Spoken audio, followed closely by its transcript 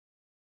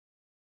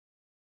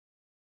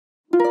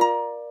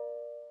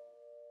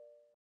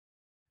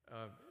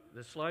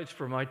The slides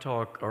for my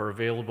talk are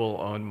available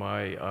on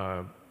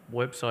my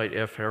website,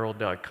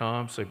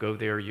 fharrell.com. So go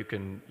there, you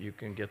can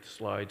get the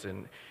slides,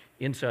 and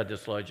inside the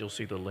slides you'll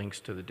see the links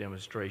to the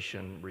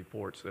demonstration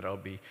reports that I'll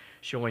be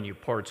showing you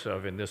parts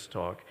of in this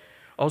talk.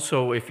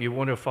 Also, if you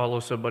want to follow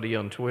somebody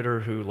on Twitter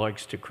who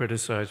likes to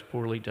criticize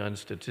poorly done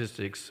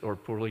statistics or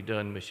poorly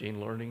done machine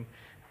learning,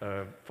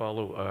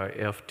 follow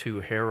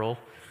F2 Harrell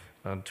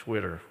on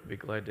Twitter. Be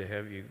glad to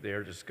have you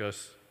there,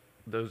 discuss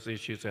those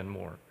issues and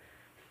more.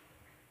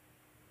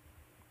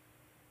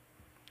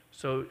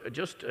 So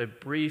just a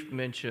brief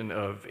mention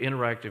of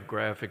interactive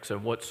graphics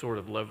and what sort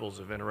of levels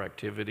of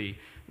interactivity.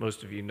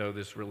 Most of you know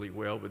this really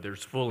well, but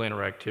there's full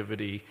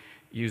interactivity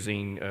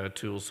using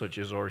tools such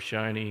as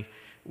RShiny,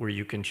 where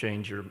you can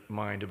change your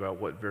mind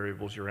about what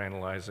variables you're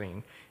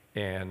analyzing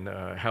and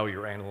how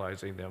you're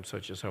analyzing them,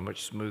 such as how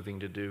much smoothing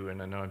to do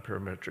in a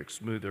non-parametric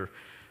smoother.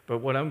 But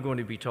what I'm going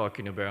to be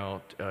talking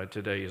about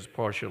today is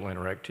partial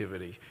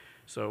interactivity.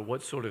 So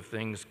what sort of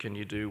things can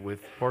you do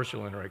with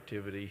partial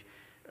interactivity?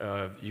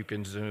 You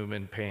can zoom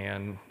and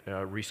pan,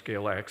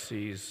 rescale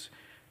axes,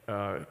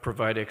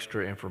 provide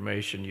extra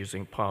information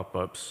using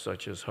pop-ups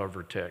such as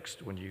hover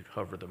text when you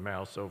hover the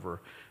mouse over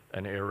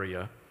an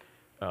area.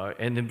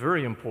 And then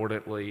very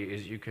importantly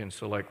is you can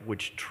select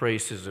which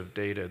traces of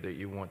data that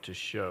you want to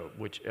show,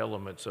 which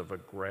elements of a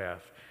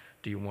graph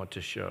do you want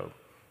to show.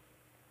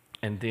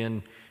 And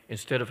then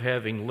instead of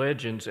having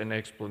legends and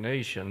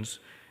explanations,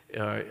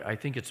 I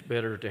think it's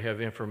better to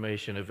have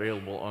information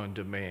available on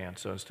demand.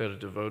 So instead of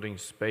devoting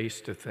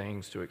space to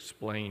things to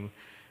explain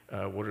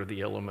what are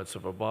the elements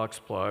of a box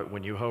plot,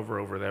 when you hover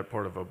over that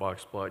part of a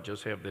box plot,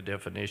 just have the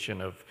definition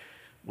of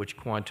which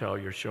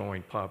quantile you're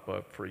showing pop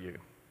up for you.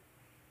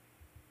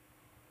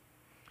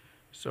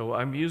 So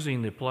I'm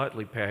using the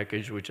Plotly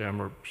package, which I'm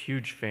a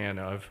huge fan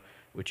of,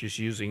 which is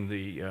using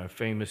the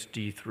famous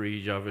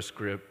D3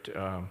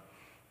 JavaScript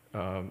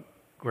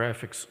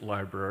graphics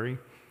library.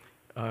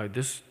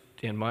 This,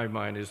 in my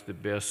mind, is the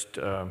best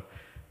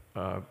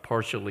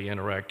partially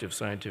interactive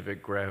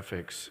scientific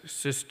graphics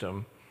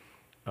system,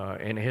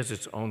 and it has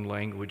its own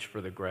language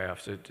for the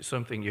graphs. It's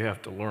something you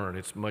have to learn.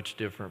 It's much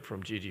different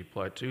from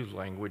ggplot2's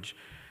language,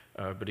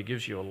 but it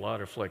gives you a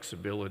lot of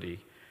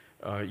flexibility.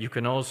 You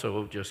can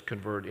also just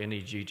convert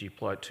any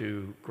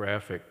ggplot2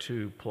 graphic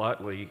to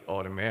Plotly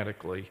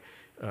automatically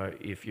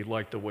if you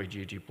like the way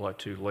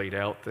ggplot2 laid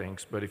out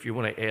things. But if you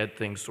want to add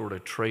things sort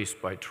of trace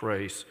by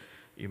trace,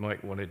 you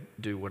might want to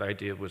do what I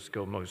did, was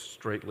go most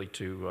straightly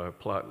to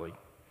Plotly.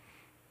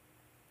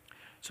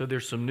 So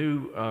there's some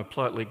new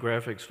Plotly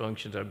graphics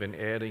functions I've been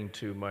adding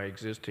to my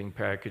existing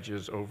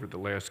packages over the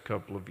last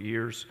couple of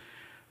years.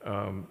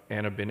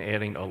 And I've been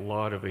adding a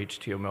lot of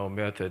HTML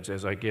methods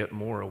as I get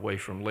more away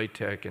from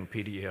LaTeX and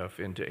PDF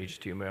into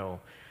HTML.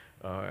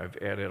 I've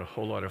added a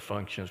whole lot of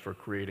functions for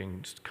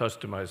creating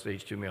customized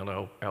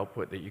HTML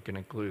output that you can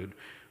include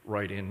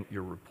right in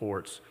your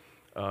reports.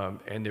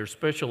 And there's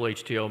special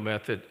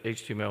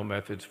HTML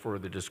methods for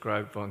the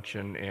describe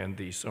function and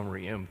the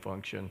summary M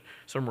function.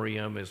 Summary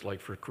M is like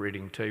for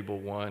creating table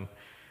 1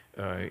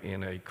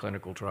 in a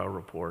clinical trial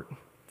report.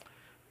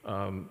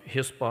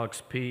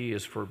 Hsbox-P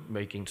is for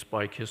making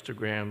spike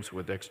histograms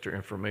with extra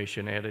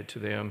information added to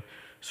them.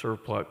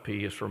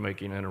 Surplot-P is for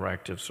making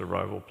interactive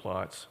survival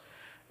plots.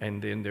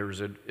 And then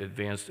there's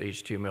advanced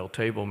HTML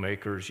table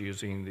makers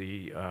using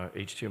the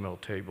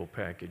HTML table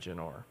package in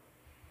R.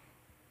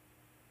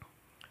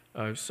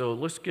 So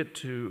let's get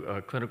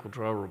to clinical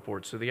trial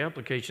reports. So the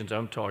applications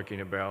I'm talking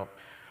about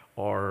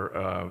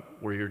are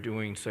where you're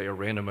doing, say, a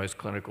randomized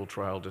clinical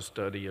trial to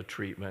study a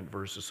treatment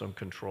versus some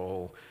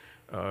control,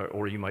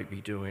 or you might be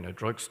doing a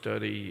drug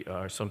study,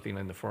 something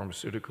in the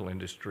pharmaceutical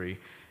industry.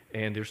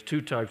 And there's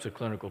two types of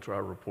clinical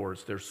trial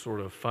reports. There's sort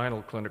of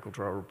final clinical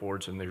trial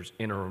reports, and there's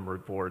interim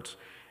reports,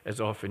 as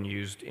often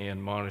used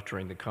in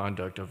monitoring the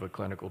conduct of a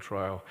clinical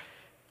trial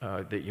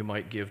that you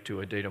might give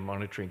to a data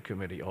monitoring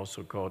committee,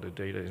 also called a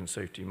data and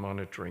safety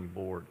monitoring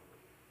board.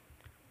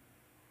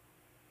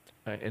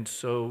 And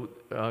so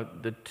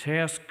the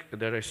task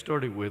that I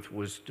started with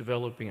was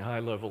developing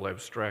high-level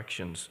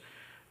abstractions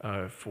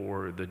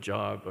for the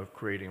job of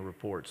creating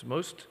reports.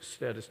 Most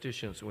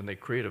statisticians, when they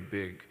create a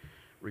big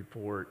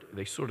report,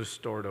 they sort of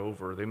start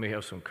over. They may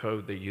have some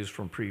code they use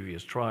from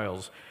previous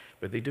trials,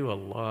 but they do a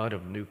lot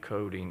of new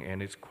coding,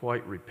 and it's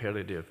quite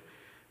repetitive.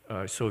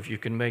 So if you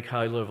can make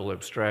high-level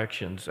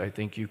abstractions, I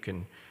think you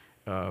can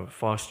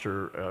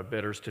foster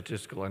better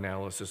statistical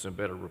analysis and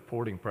better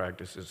reporting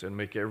practices and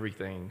make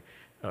everything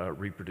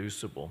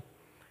reproducible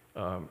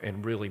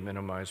and really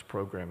minimize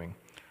programming.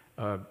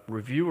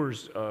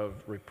 Reviewers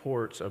of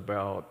reports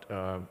about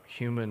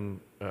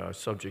human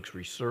subjects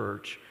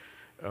research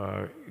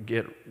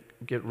get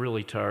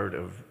really tired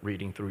of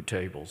reading through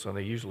tables, and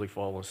they usually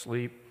fall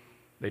asleep.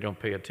 They don't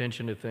pay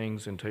attention to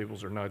things, and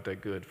tables are not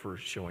that good for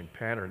showing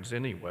patterns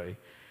anyway.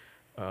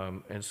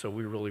 And so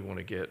we really want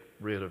to get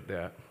rid of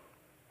that.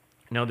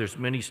 Now, there's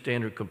many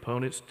standard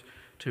components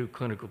to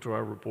clinical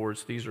trial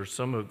reports. These are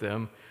some of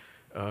them.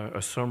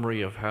 A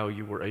summary of how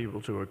you were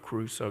able to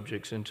accrue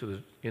subjects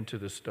into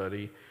the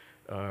study,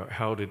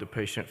 how did the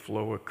patient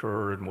flow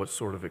occur, and what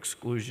sort of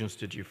exclusions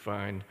did you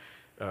find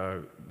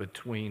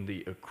between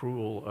the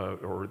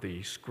accrual or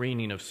the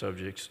screening of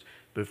subjects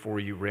before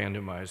you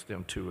randomized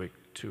them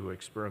to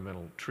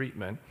experimental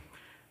treatment,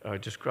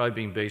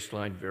 describing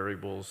baseline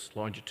variables,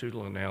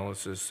 longitudinal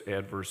analysis,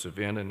 adverse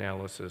event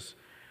analysis,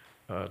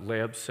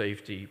 lab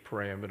safety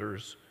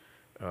parameters,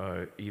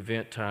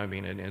 event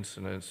timing and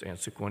incidence, and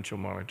sequential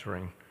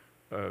monitoring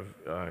of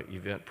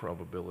event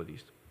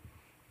probabilities.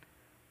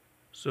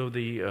 So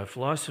the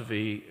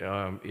philosophy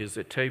is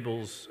that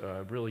tables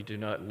really do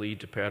not lead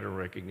to pattern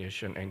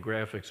recognition, and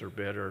graphics are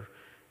better.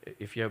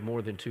 If you have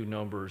more than 2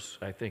 numbers,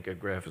 I think a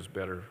graph is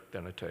better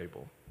than a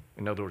table.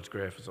 In other words,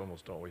 graph is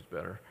almost always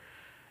better.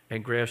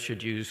 And graphs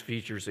should use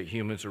features that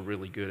humans are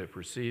really good at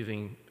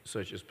perceiving,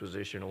 such as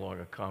position along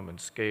a common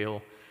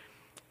scale.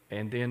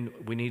 And then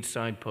we need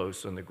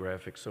signposts on the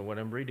graphics. So when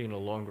I'm reading a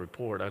long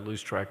report, I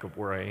lose track of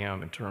where I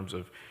am in terms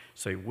of,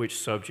 say, which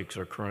subjects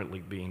are currently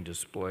being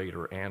displayed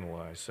or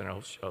analyzed. And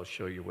I'll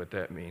show you what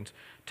that means.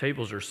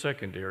 Tables are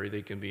secondary.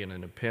 They can be in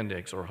an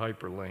appendix or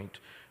hyperlinked.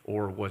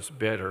 Or what's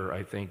better,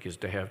 I think, is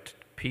to have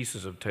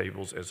pieces of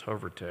tables as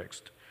hover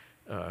text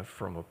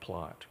from a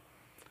plot.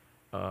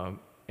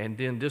 And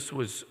then this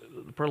was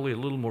probably a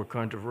little more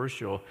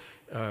controversial.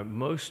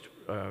 Most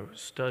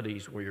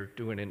studies where you're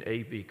doing an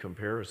A-B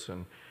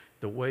comparison,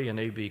 the way an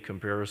A-B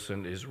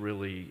comparison is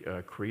really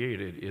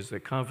created is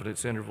that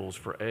confidence intervals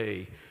for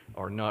A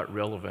are not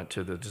relevant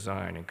to the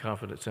design, and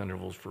confidence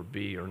intervals for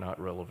B are not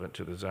relevant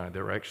to the design.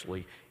 They're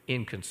actually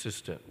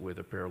inconsistent with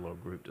a parallel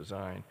group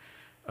design.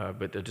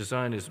 But the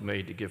design is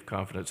made to give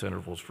confidence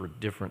intervals for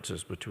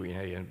differences between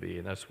A and B,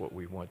 and that's what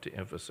we want to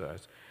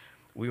emphasize.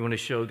 We want to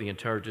show the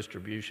entire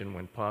distribution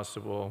when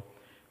possible,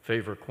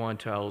 favor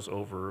quantiles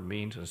over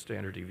means and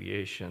standard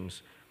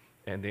deviations,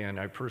 and then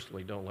I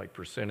personally don't like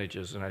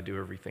percentages, and I do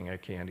everything I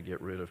can to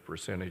get rid of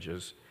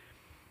percentages.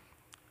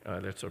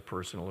 That's a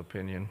personal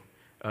opinion.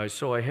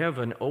 So I have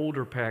an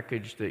older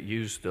package that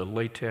used the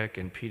LaTeX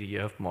and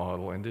PDF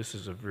model, and this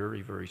is a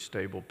very, very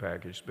stable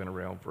package. It's been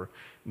around for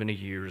many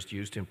years,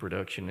 used in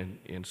production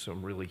in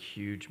some really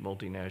huge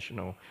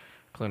multinational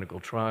clinical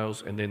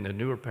trials. And then the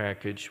newer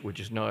package, which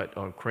is not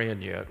on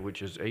CRAN yet,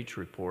 which is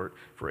hreport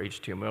for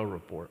HTML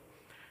report.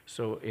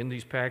 So in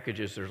these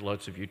packages, there's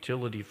lots of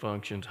utility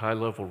functions,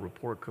 high-level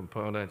report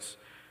components,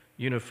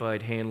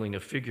 unified handling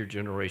of figure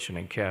generation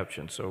and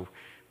captions. So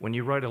when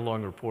you write a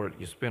long report,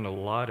 you spend a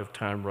lot of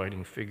time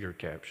writing figure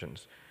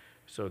captions.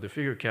 So the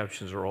figure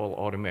captions are all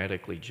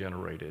automatically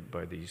generated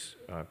by these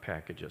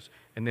packages.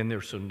 And then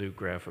there's some new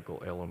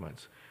graphical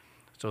elements.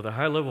 So the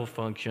high-level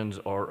functions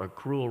are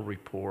accrual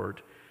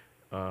report,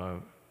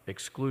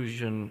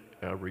 exclusion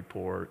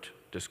report,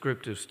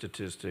 descriptive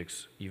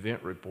statistics,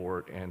 event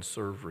report, and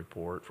serve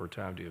report for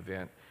time to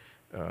event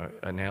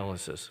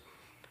analysis.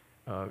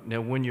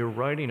 Now, when you're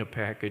writing a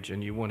package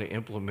and you want to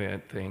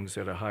implement things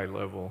at a high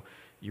level,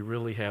 you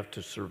really have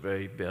to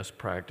survey best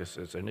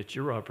practices, and it's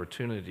your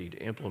opportunity to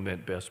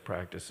implement best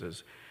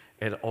practices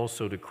and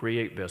also to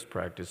create best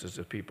practices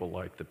if people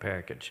like the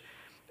package.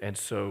 And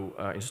so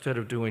instead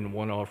of doing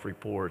one-off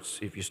reports,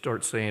 if you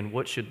start saying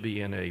what should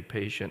be in a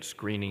patient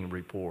screening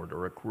report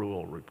or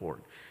accrual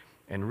report,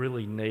 and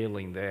really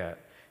nailing that,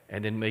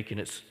 and then making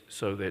it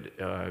so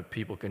that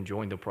people can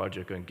join the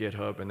project on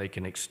GitHub and they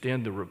can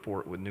extend the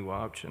report with new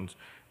options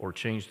or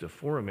change the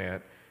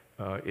format,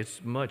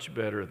 it's much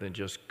better than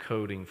just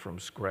coding from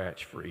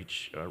scratch for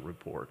each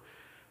report.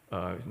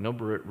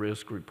 Number at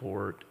risk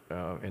report,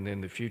 and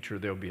in the future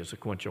there'll be a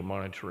sequential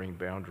monitoring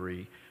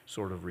boundary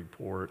sort of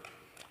report.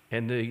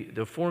 And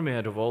the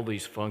format of all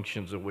these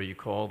functions, the way you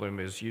call them,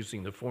 is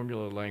using the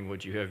formula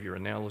language. You have your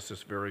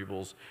analysis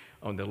variables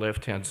on the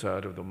left-hand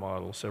side of the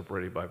model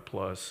separated by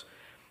plus,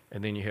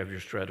 and then you have your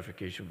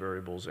stratification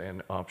variables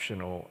and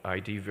optional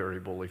ID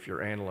variable if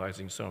you're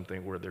analyzing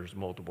something where there's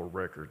multiple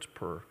records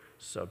per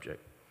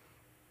subject.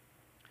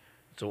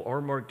 So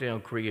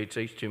RMarkdown creates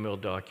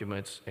HTML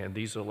documents, and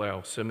these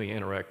allow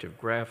semi-interactive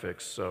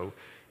graphics. So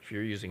if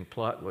you're using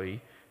Plotly,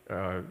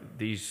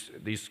 this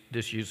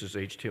uses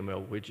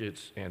HTML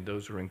widgets, and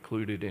those are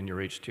included in your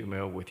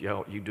HTML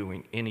without you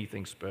doing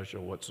anything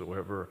special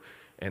whatsoever,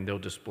 and they'll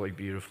display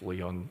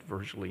beautifully on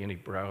virtually any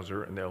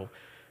browser, and they'll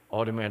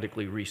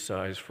automatically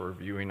resize for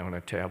viewing on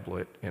a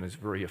tablet, and it's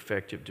very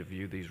effective to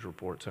view these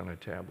reports on a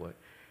tablet.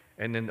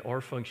 And then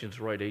our functions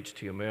write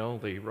HTML.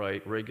 They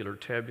write regular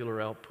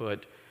tabular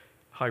output,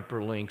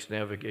 hyperlinks,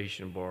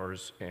 navigation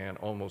bars, and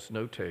almost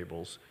no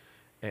tables.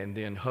 And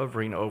then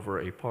hovering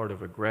over a part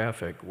of a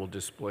graphic will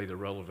display the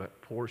relevant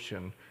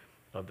portion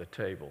of the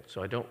table.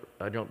 So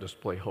I don't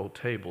display whole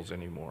tables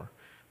anymore,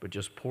 but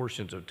just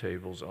portions of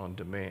tables on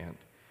demand.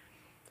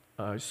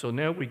 So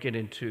now we get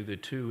into the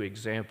 2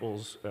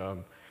 examples,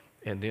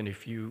 and then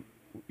if you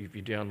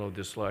download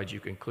the slides, you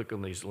can click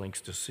on these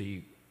links to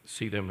see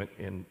them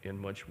in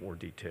much more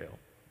detail.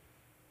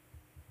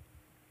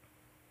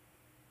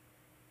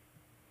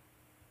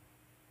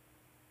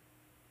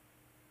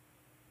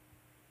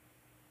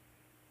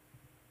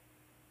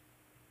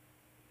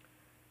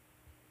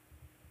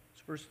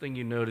 First thing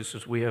you notice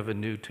is we have a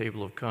new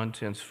table of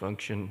contents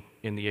function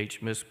in the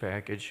Hmisc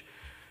package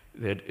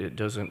that it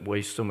doesn't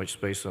waste so much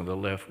space on the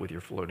left with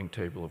your floating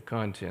table of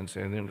contents,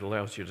 and then it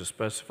allows you to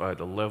specify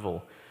the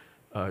level.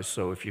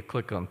 So if you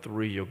click on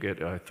 3, you'll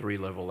get a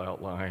 3-level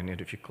outline,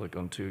 and if you click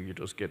on 2, you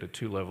just get a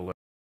 2-level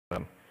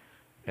outline,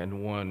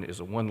 and 1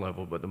 is a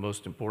 1-level, but the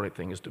most important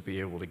thing is to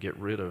be able to get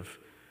rid of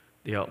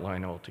the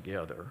outline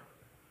altogether.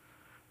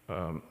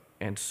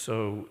 And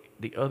so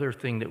the other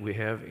thing that we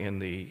have in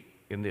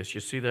this, you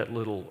see that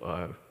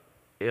little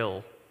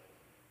L,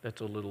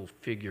 that's a little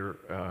figure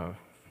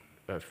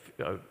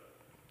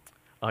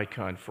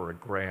icon for a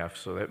graph,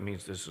 so that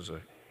means this is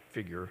a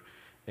figure,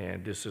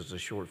 and this is a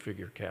short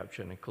figure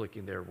caption, and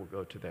clicking there will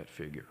go to that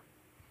figure.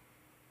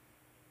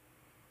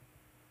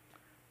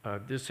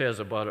 This has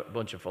about a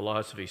bunch of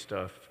philosophy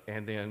stuff,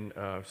 and then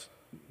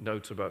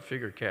notes about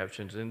figure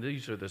captions, and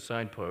these are the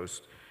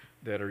signposts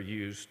that are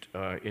used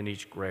in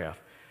each graph.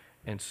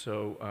 And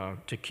so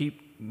to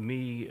keep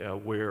me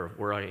aware of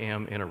where I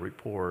am in a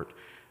report,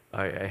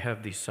 I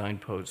have these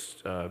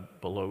signposts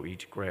below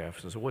each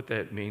graph. And so what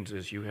that means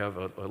is you have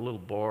a little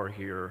bar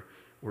here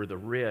where the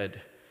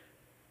red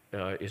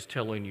is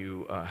telling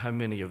you how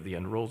many of the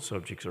enrolled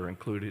subjects are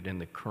included in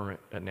the current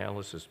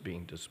analysis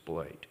being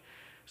displayed.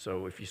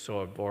 So if you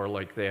saw a bar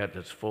like that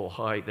that's full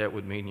height, that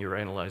would mean you're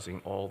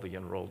analyzing all the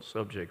enrolled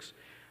subjects.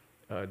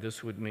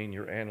 This would mean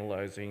you're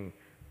analyzing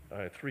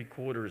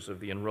 3/4 of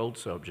the enrolled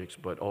subjects,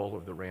 but all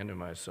of the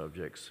randomized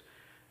subjects.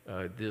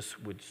 This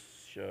would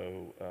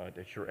show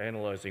that you're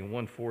analyzing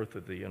 1/4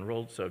 of the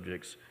enrolled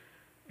subjects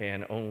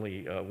and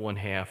only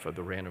 1/2 of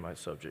the randomized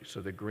subjects.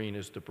 So the green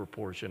is the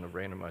proportion of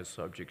randomized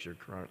subjects you're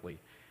currently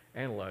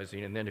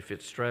analyzing. And then if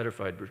it's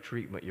stratified by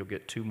treatment, you'll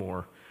get 2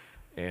 more.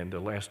 And the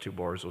last 2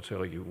 bars will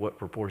tell you what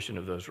proportion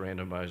of those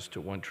randomized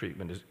to one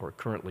treatment are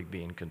currently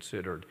being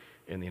considered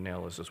in the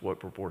analysis, what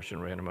proportion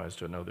randomized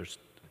to another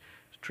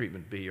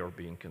treatment B are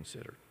being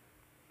considered.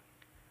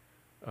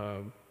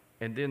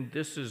 And then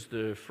this is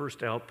the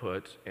first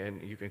output,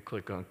 and you can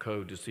click on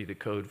code to see the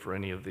code for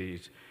any of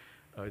these.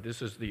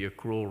 This is the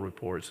accrual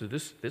report. So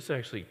this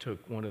actually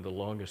took one of the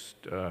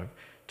longest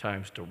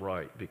times to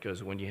write,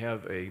 because when you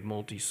have a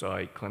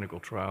multi-site clinical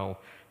trial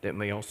that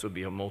may also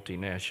be a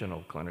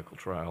multinational clinical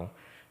trial,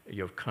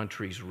 you have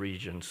countries,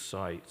 regions,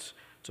 sites.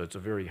 So it's a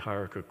very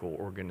hierarchical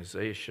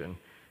organization.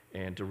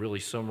 And to really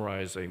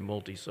summarize a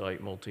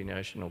multi-site,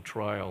 multinational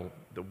trial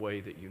the way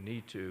that you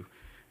need to,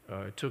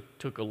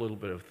 took a little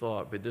bit of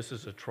thought, but this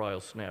is a trial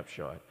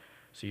snapshot.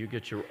 So you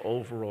get your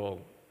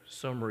overall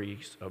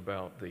summaries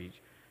about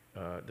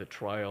the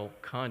trial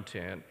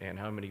content and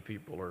how many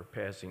people are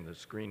passing the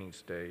screening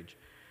stage.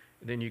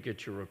 And then you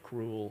get your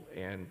accrual,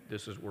 and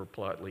this is where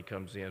Plotly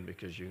comes in,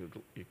 because you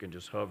can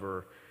just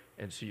hover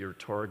and see your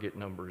target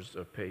numbers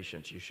of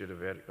patients you should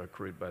have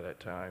accrued by that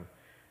time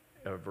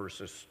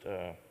versus,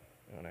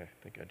 and I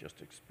think I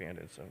just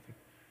expanded something,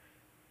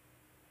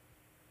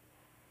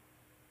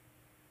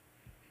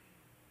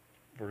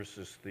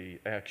 versus the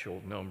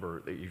actual number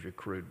that you've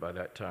accrued by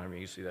that time.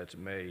 And you see that's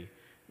May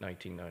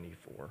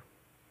 1994.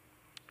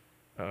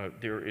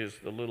 There is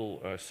the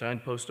little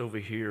signpost over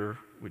here,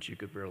 which you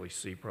could barely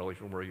see probably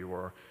from where you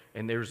are.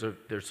 And there's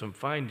some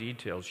fine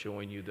details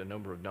showing you the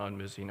number of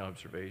non-missing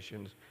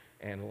observations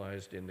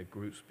analyzed in the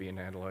groups being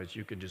analyzed.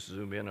 You can just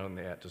zoom in on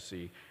that to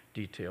see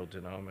detailed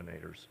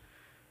denominators.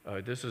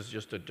 This is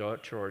just a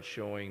dot chart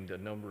showing the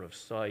number of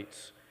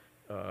sites,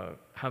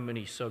 how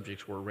many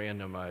subjects were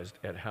randomized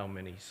at how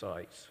many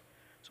sites.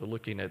 So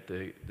looking at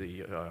the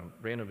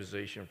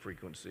randomization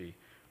frequency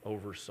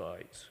over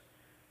sites.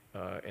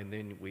 And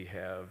then we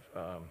have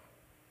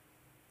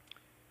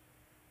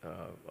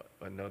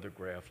another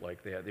graph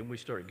like that. Then we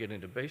start getting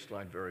into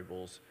baseline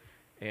variables,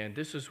 and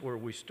this is where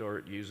we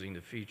start using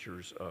the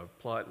features of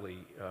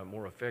Plotly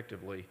more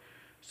effectively.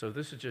 So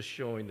this is just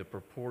showing the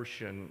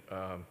proportion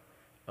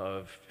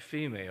of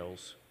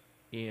females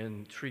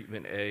in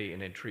treatment A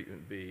and in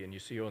treatment B. And you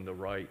see on the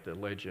right, the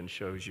legend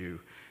shows you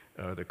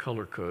the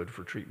color code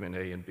for treatment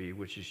A and B,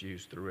 which is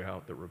used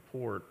throughout the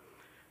report.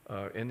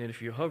 And then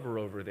if you hover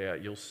over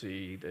that, you'll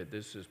see that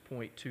this is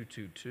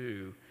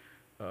 0.222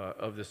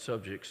 of the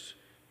subjects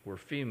were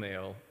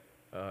female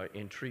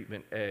in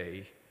treatment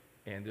A,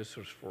 and this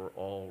was for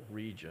all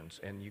regions.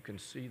 And you can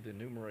see the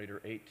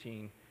numerator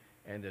 18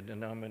 and the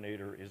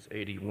denominator is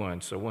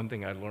 81. So one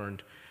thing I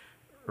learned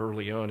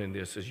early on in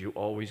this is you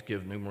always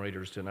give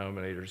numerators,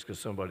 denominators, because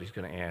somebody's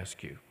going to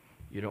ask you.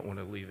 You don't want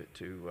to leave it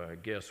to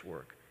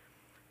guesswork.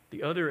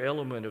 The other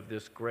element of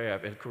this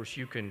graph, and of course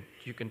you can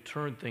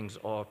turn things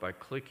off by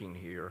clicking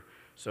here.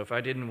 So if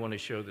I didn't want to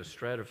show the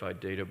stratified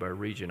data by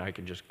region, I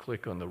can just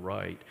click on the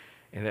right,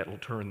 and that will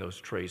turn those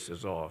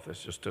traces off.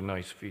 That's just a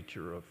nice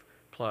feature of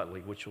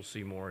Plotly, which you'll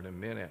see more in a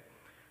minute.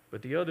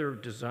 But the other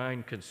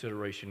design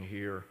consideration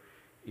here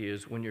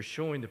is when you're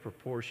showing the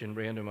proportion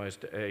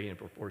randomized to A and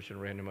proportion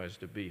randomized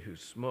to B who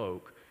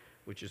smoke,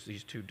 which is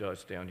these 2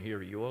 dots down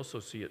here, you also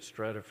see it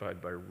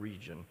stratified by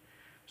region.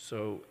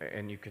 So,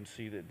 and you can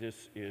see that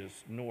this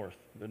is north,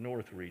 the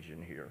north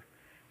region here.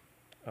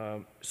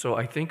 So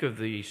I think of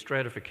the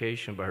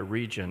stratification by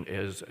region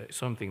as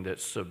something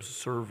that's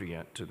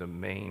subservient to the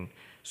main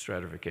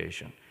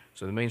stratification.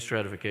 So the main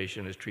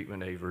stratification is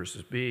treatment A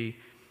versus B,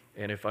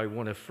 and if I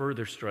want to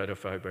further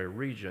stratify by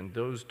region,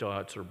 those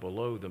dots are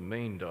below the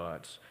main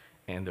dots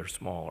and they're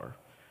smaller.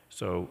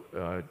 So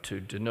to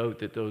denote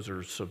that those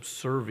are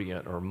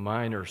subservient or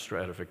minor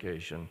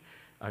stratification,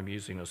 I'm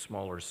using a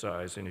smaller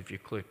size, and if you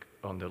click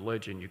on the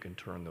legend, you can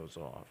turn those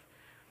off.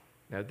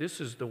 Now, this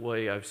is the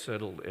way I've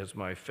settled as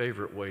my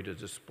favorite way to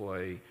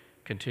display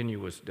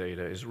continuous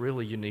data, is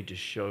really you need to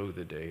show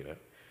the data.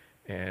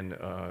 And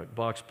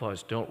box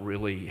plots don't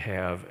really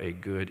have a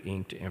good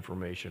ink to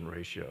information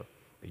ratio.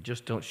 They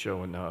just don't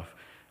show enough.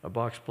 A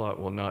box plot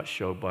will not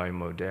show by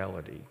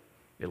modality.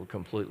 It'll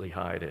completely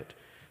hide it.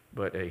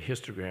 But a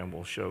histogram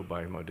will show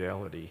by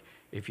modality.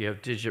 If you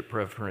have digit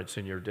preference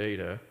in your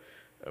data,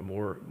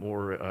 more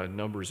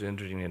numbers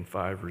ending in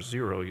 5 or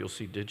 0, you'll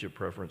see digit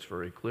preference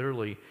very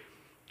clearly.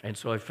 And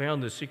so I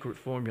found the secret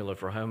formula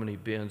for how many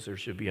bins there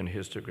should be in a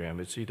histogram.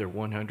 It's either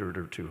 100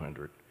 or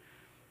 200,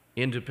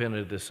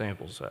 independent of the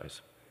sample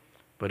size.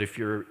 But if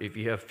you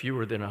have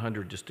fewer than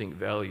 100 distinct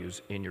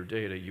values in your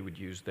data, you would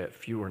use that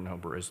fewer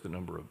number as the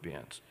number of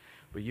bins.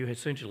 But you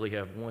essentially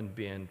have 1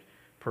 bin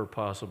per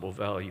possible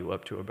value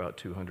up to about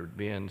 200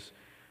 bins.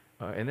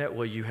 And that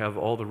way you have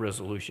all the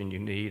resolution you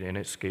need, and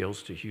it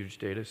scales to huge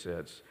data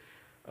sets.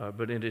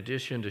 But in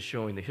addition to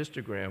showing the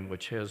histogram,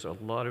 which has a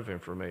lot of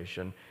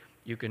information,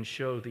 you can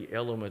show the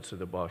elements of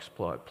the box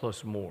plot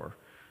plus more.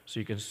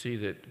 So you can see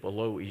that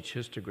below each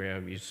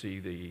histogram, you see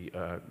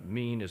the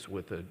mean is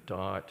with a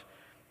dot,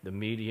 the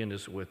median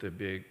is with a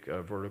big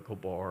vertical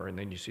bar, and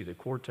then you see the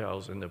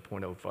quartiles in the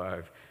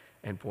 0.05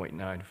 and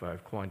 0.95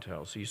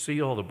 quantiles. So you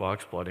see all the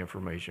box plot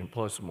information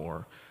plus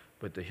more,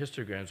 but the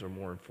histograms are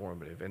more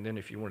informative. And then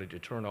if you wanted to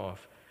turn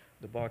off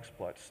the box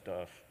plot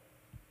stuff,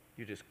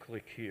 you just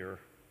click here,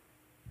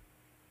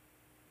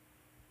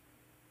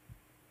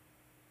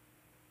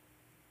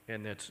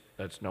 and that's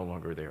no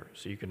longer there.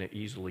 So you can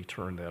easily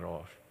turn that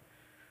off.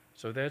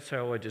 So that's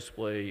how I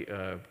display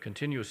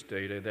continuous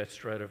data. That's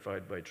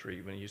stratified by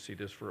treatment. You see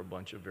this for a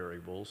bunch of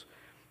variables.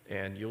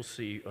 And you'll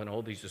see on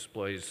all these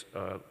displays,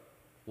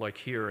 like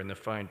here in the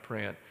fine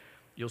print,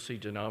 you'll see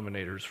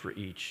denominators for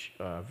each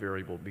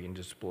variable being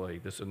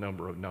displayed. This is a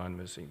number of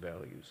non-missing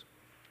values.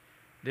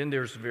 Then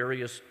there's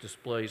various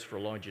displays for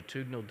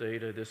longitudinal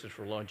data. This is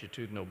for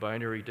longitudinal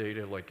binary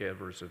data like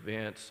adverse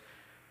events.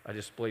 I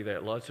display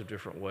that lots of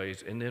different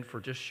ways. And then for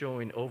just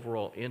showing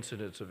overall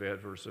incidence of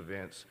adverse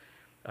events,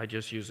 I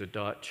just use a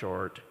dot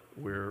chart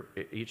where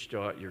at each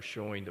dot you're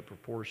showing the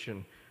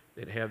proportion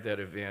that have that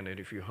event. And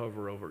if you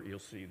hover over it, you'll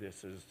see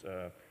this is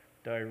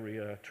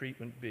diarrhea,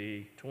 treatment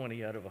B,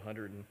 20 out of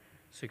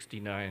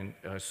 169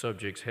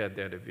 subjects had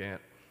that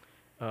event.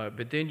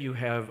 But then you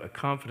have a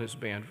confidence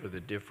band for the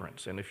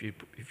difference. And if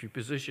you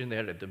position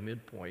that at the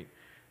midpoint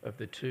of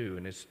the two,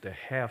 and it's the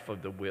half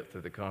of the width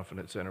of the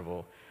confidence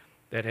interval,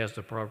 that has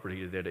the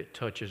property that it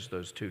touches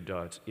those 2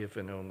 dots if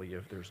and only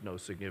if there's no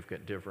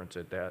significant difference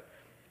at that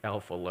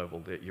alpha level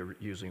that you're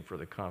using for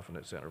the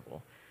confidence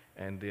interval.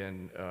 And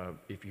then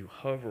if you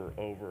hover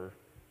over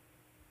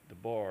the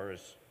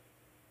bars,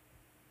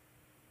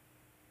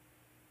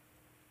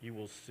 you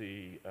will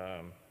see,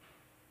 now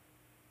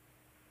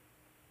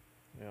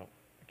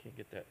I can't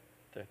get that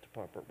to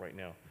pop up right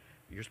now.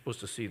 You're supposed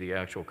to see the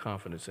actual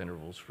confidence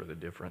intervals for the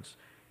difference.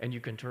 And you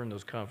can turn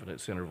those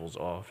confidence intervals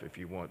off if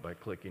you want by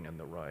clicking on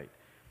the right.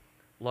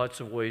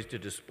 Lots of ways to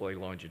display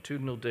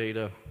longitudinal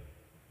data.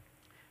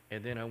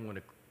 And then I want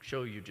to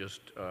show you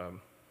just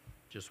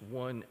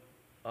one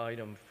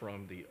item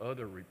from the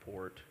other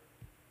report.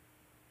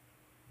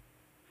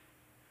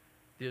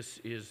 This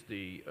is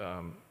the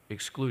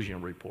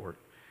exclusion report.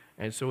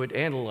 And so it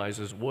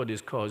analyzes what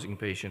is causing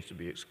patients to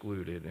be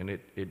excluded. And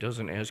it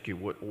doesn't ask you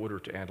what order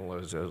to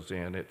analyze those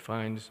in. It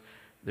finds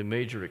the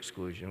major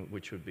exclusion,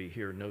 which would be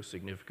here, no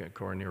significant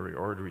coronary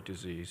artery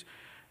disease.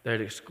 That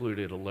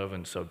excluded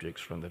 11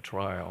 subjects from the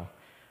trial.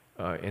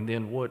 And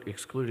then what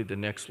excluded the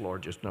next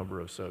largest number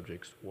of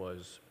subjects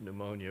was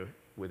pneumonia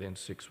within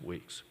 6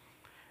 weeks.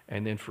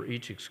 And then for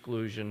each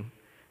exclusion,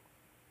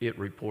 it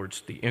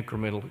reports the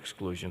incremental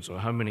exclusion, so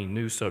how many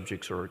new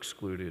subjects are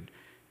excluded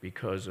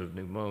because of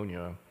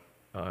pneumonia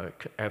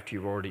after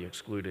you've already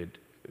excluded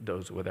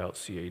those without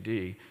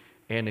CAD.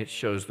 And it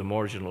shows the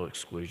marginal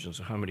exclusions,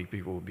 so how many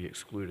people will be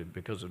excluded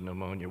because of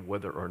pneumonia,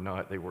 whether or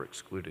not they were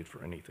excluded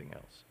for anything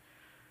else.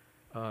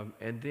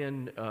 And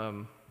then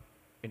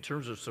in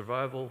terms of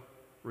survival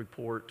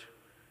report,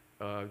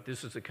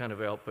 this is the kind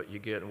of output you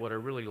get. And what I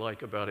really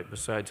like about it,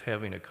 besides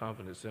having a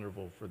confidence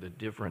interval for the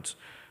difference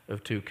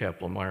of 2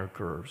 Kaplan-Meier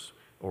curves,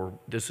 or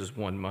this is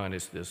 1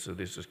 minus this, so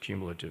this is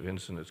cumulative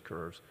incidence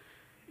curves,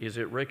 is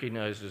it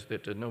recognizes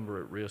that the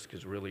number at risk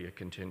is really a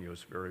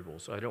continuous variable.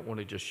 So I don't want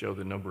to just show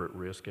the number at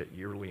risk at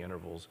yearly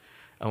intervals.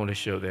 I want to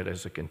show that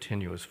as a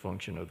continuous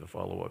function of the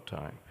follow-up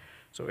time.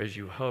 So as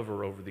you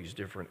hover over these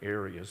different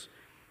areas,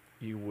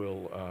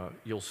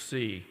 you'll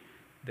see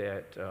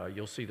that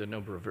you'll see the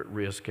number of at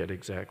risk at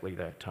exactly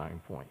that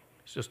time point.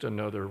 It's just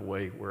another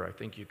way where I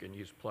think you can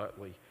use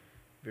Plotly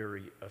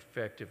very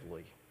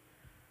effectively.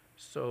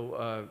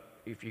 So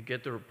if you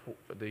get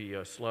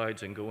the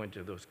slides and go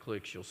into those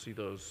clicks, you'll see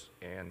those,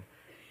 and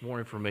more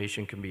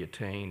information can be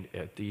attained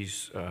at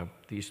these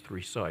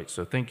 3 sites.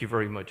 So thank you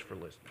very much for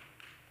listening.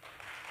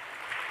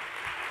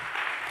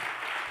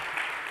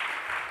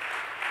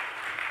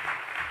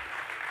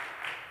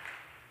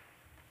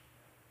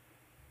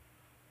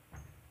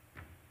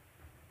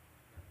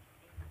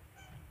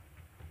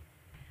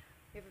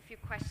 We have a few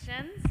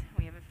questions.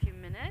 We have a few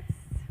minutes.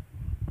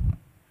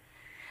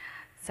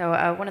 So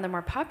one of the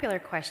more popular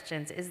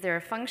questions, is there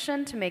a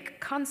function to make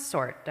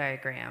consort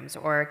diagrams,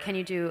 or can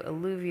you do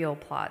alluvial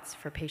plots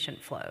for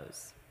patient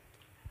flows?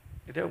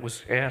 That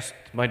was asked,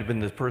 might have been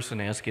the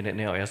person asking it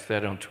now, asked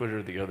that on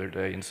Twitter the other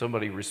day, and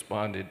somebody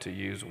responded to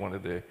use one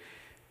of the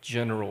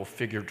general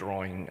figure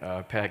drawing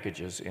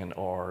packages in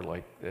R,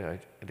 like I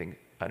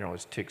don't know,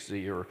 it's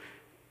TixZ or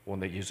one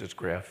that uses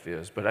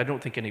GraphViz, but I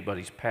don't think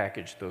anybody's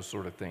packaged those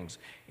sort of things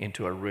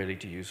into a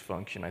ready-to-use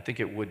function. I think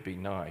it would be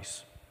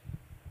nice.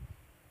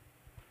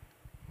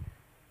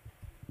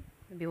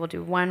 Maybe we'll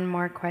do one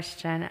more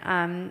question.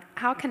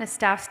 How can a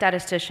staff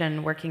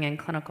statistician working in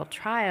clinical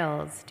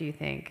trials, do you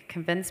think,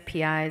 convince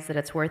PIs that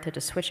it's worth it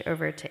to switch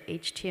over to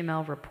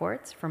HTML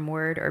reports from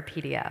Word or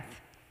PDF?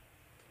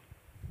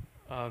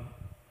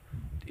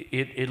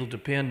 It'll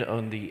depend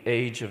on the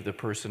age of the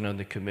person on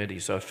the committee.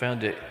 So I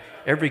found that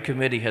every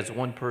committee has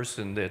one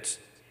person that's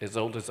as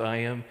old as I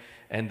am,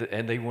 and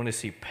they want to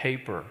see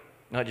paper,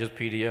 not just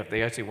PDF.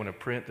 They actually want to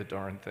print the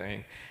darn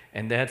thing,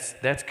 and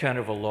that's kind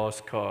of a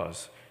lost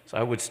cause. So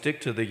I would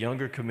stick to the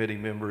younger committee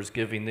members,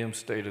 giving them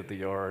state of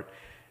the art,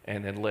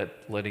 and then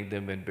letting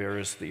them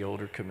embarrass the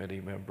older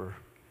committee member.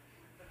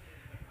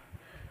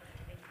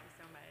 Thank you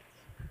so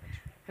much.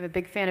 I'm a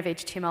big fan of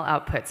HTML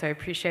output, so I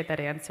appreciate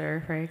that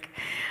answer, Frank.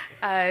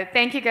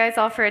 Thank you guys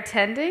all for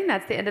attending.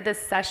 That's the end of this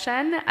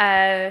session.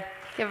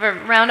 Give a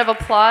round of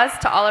applause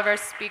to all of our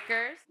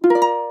speakers.